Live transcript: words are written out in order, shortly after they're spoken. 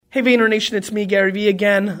Hey Vayner Nation, it's me, Gary Vee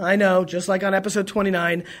again. I know, just like on episode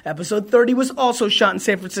 29, episode 30 was also shot in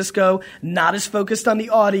San Francisco, not as focused on the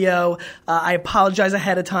audio. I apologize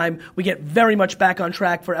ahead of time. We get very much back on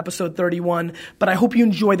track for episode 31, but I hope you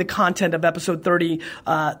enjoy the content of episode 30.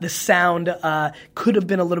 The sound could have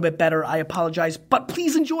been a little bit better. I apologize, but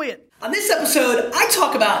please enjoy it. On this episode, I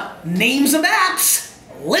talk about names of apps,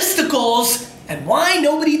 listicles, and why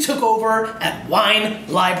nobody took over at Wine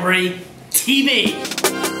Library TV.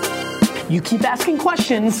 You keep asking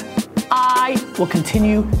questions, I will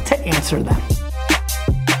continue to answer them.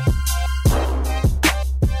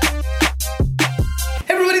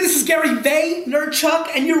 Hey everybody, this is Gary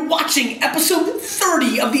Vaynerchuk, and you're watching episode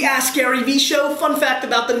 30 of the Ask Gary Vee Show. Fun fact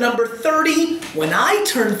about the number 30, when I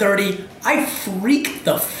turned 30, I freaked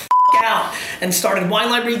the out and started Wine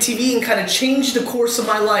Library TV and kind of changed the course of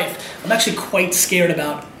my life. I'm actually quite scared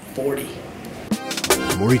about 40.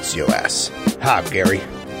 Maurizio asks, "Hi Gary,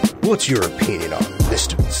 what's your opinion on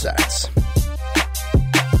listicle sites?"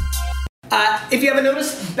 If you haven't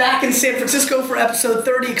noticed, back in San Francisco for episode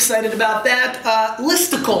 30, excited about that.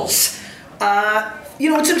 Listicles.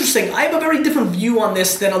 It's interesting. I have a very different view on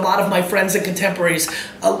this than a lot of my friends and contemporaries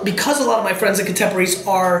because a lot of my friends and contemporaries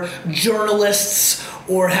are journalists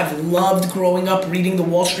or have loved growing up reading the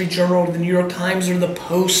Wall Street Journal or the New York Times or the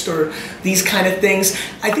Post or these kind of things.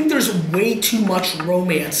 I think there's way too much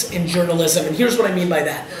romance in journalism, and here's what I mean by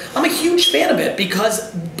that. I'm a huge fan of it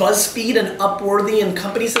because BuzzFeed and Upworthy and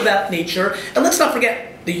companies of that nature, and let's not forget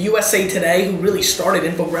the USA Today, who really started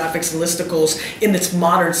infographics and listicles in its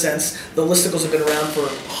modern sense. The listicles have been around for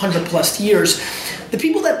 100 plus years. The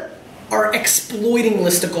people that are exploiting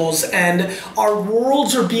listicles and our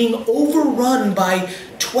worlds are being overrun by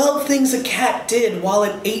 12 things a cat did while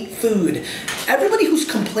it ate food. Everybody who's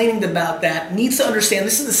complaining about that needs to understand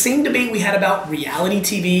this is the same debate we had about reality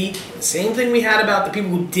TV, the same thing we had about the people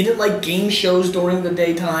who didn't like game shows during the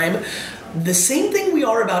daytime, the same thing we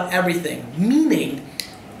are about everything, meaning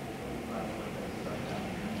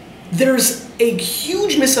there's a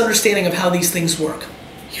huge misunderstanding of how these things work.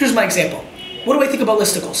 Here's my example. What do I think about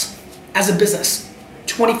listicles? As a business,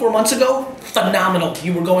 24 months ago, phenomenal.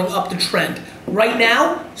 You were going up the trend. Right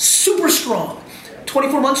now, super strong.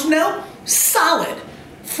 24 months from now, solid.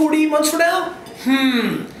 48 months from now,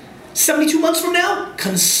 72 months from now,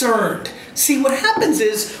 concerned. See, what happens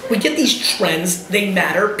is we get these trends, they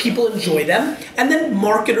matter, people enjoy them, and then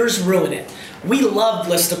marketers ruin it. We loved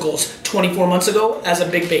listicles 24 months ago as a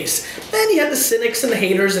big base. Then you had the cynics and the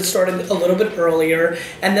haters that started a little bit earlier.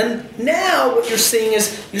 And then now what you're seeing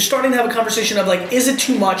is you're starting to have a conversation of like, is it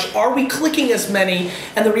too much? Are we clicking as many?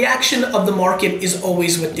 And the reaction of the market is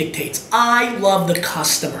always what dictates. I love the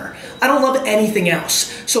customer. I don't love anything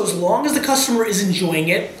else. So as long as the customer is enjoying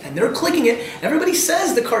it and they're clicking it, everybody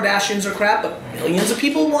says the Kardashians are crap, but millions of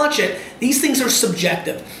people watch it. These things are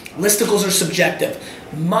subjective. Listicles are subjective.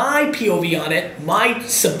 My POV on it, my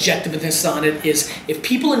subjectiveness on it is if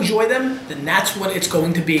people enjoy them, then that's what it's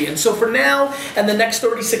going to be. And so for now and the next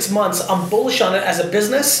 36 months, I'm bullish on it as a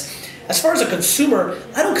business. As far as a consumer,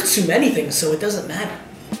 I don't consume anything, so it doesn't matter.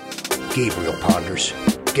 Gabriel ponders,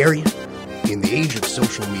 Gary, in the age of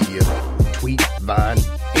social media, tweet, Vine,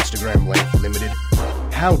 Instagram length limited,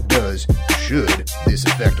 how should this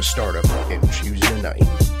affect a startup in choosing a name?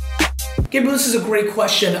 Gabriel, this is a great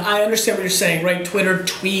question. I understand what you're saying, right? Twitter,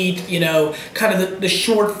 tweet, kind of the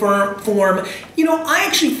short form. I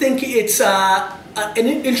actually think it's an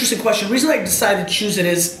interesting question. The reason I decided to choose it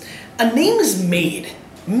is a name is made,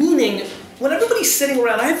 meaning when everybody's sitting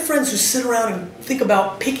around, I have friends who sit around and think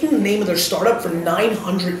about picking the name of their startup for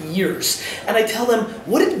 900 years. And I tell them,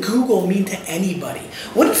 what did Google mean to anybody?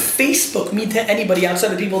 What did Facebook mean to anybody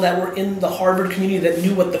outside of people that were in the Harvard community that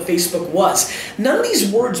knew what the Facebook was? None of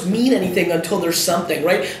these words mean anything until there's something,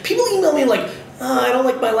 right? People email me like, I don't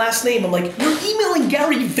like my last name. I'm like, you're emailing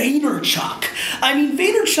Gary Vaynerchuk. I mean,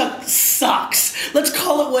 Vaynerchuk sucks. Let's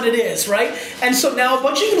call it what it is, right? And so now a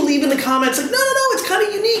bunch of you can leave in the comments like, no, it's kind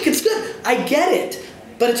of unique. It's good. I get it.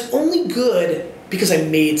 But it's only good because I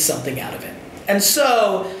made something out of it. And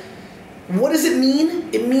so what does it mean?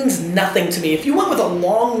 It means nothing to me. If you went with a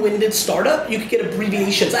long-winded startup, you could get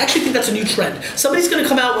abbreviations. I actually think that's a new trend. Somebody's going to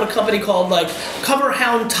come out with a company called like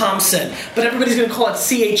Coverhound Thompson, but everybody's going to call it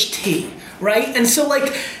CHT. Right? And so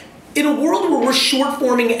in a world where we're short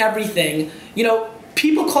forming everything,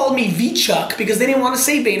 people called me Vchuck because they didn't want to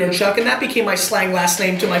say Vaynerchuk, and that became my slang last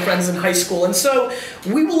name to my friends in high school. And so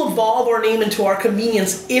we will evolve our name into our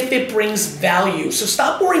convenience if it brings value. So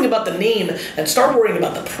stop worrying about the name and start worrying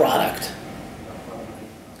about the product.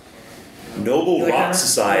 Noble Rock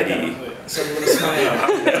Society So I'm going to smile.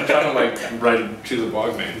 I'm trying to choose a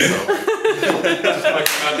blog name. So. Just like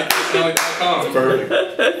magicpersonality.com.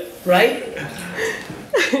 Perfect. Right?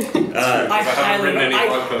 I haven't written any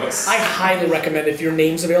blog posts. I highly recommend if your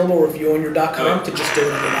name's available or if you own your .com to just do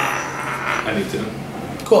it under that. I need to.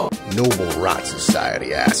 Cool. Noble Rot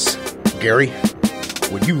Society asks, Gary,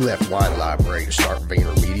 when you left Wine Library to start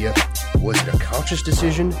VaynerMedia, was it a conscious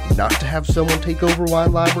decision not to have someone take over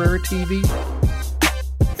Wine Library TV?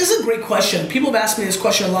 This is a great question. People have asked me this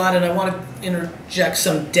question a lot, and I want to interject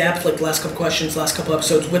some depth, like the last couple questions, last couple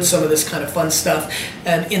episodes, with some of this kind of fun stuff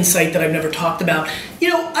and insight that I've never talked about. I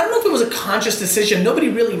don't know if it was a conscious decision. Nobody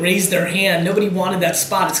really raised their hand. Nobody wanted that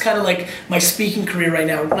spot. It's kind of like my speaking career right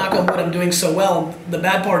now. Knock on wood, I'm doing so well. The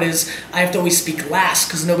bad part is I have to always speak last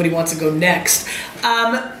because nobody wants to go next.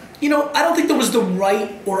 I don't think there was the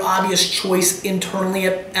right or obvious choice internally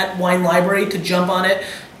at Wine Library to jump on it.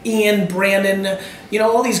 Ian, Brandon,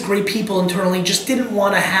 all these great people internally just didn't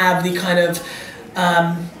want to have the kind of,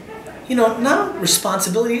 not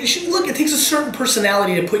responsibility. Look, it takes a certain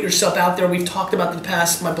personality to put yourself out there. We've talked about in the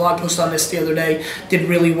past. My blog post on this the other day did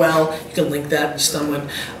really well. You can link that in Stunwin.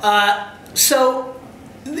 So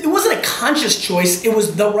it wasn't a conscious choice. It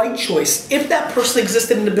was the right choice. If that person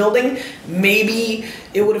existed in the building, maybe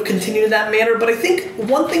it would have continued in that manner. But I think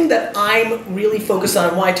one thing that I'm really focused on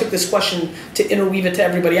and why I took this question to interweave it to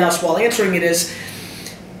everybody else while answering it is,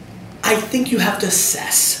 I think you have to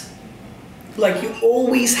assess. You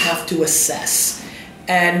always have to assess.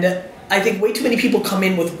 And I think way too many people come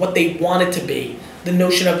in with what they want it to be. The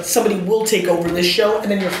notion of somebody will take over this show,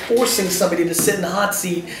 and then you're forcing somebody to sit in the hot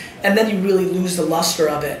seat, and then you really lose the luster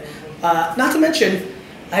of it. Not to mention,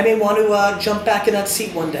 I may want to jump back in that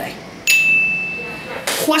seat one day.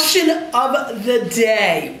 Question of the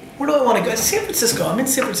day. Where do I want to go? San Francisco. I'm in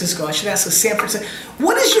San Francisco. I should ask a San Francisco.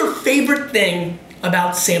 What is your favorite thing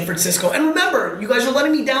about San Francisco? And remember, you guys are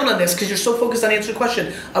letting me down on this because you're so focused on answering the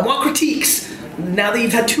question. I want critiques. Now that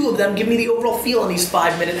you've had 2 of them, give me the overall feel on these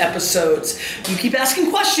 5-minute episodes. You keep asking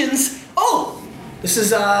questions. Oh, this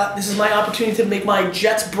is my opportunity to make my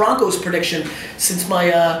Jets Broncos prediction since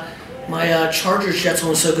my Chargers Jets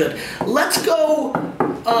one was so good. Let's go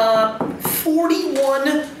 41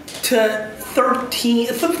 to 13.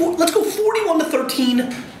 Let's go 41 to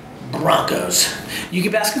 13 Broncos. You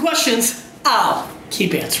keep asking questions. I'll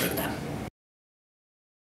keep answering them.